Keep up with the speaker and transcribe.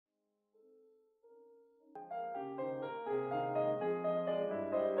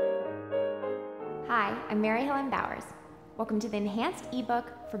Hi, I'm Mary Helen. Welcome to the enhanced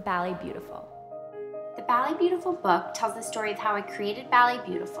ebook for Ballet Beautiful. The Ballet Beautiful book tells the story of how I created Ballet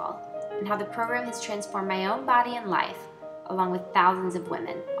Beautiful and how the program has transformed my own body and life, along with thousands of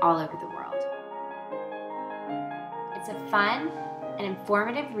women all over the world. It's a fun and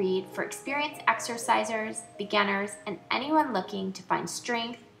informative read for experienced exercisers, beginners, and anyone looking to find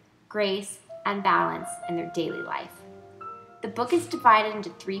strength, grace, and balance in their daily life. The book is divided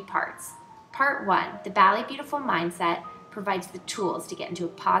into 3 parts. Part 1, the Ballet Beautiful mindset, provides the tools to get into a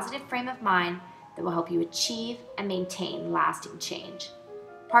positive frame of mind that will help you achieve and maintain lasting change.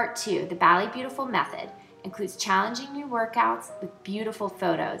 Part 2, the Ballet Beautiful method, includes challenging new workouts with beautiful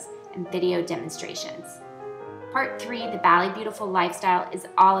photos and video demonstrations. Part 3, the Ballet Beautiful lifestyle, is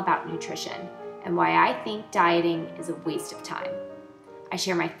all about nutrition and why I think dieting is a waste of time. I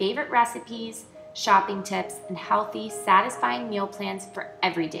share my favorite recipes, shopping tips, and healthy, satisfying meal plans for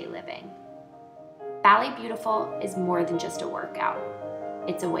everyday living. Ballet Beautiful is more than just a workout.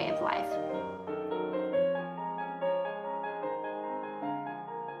 It's a way of life.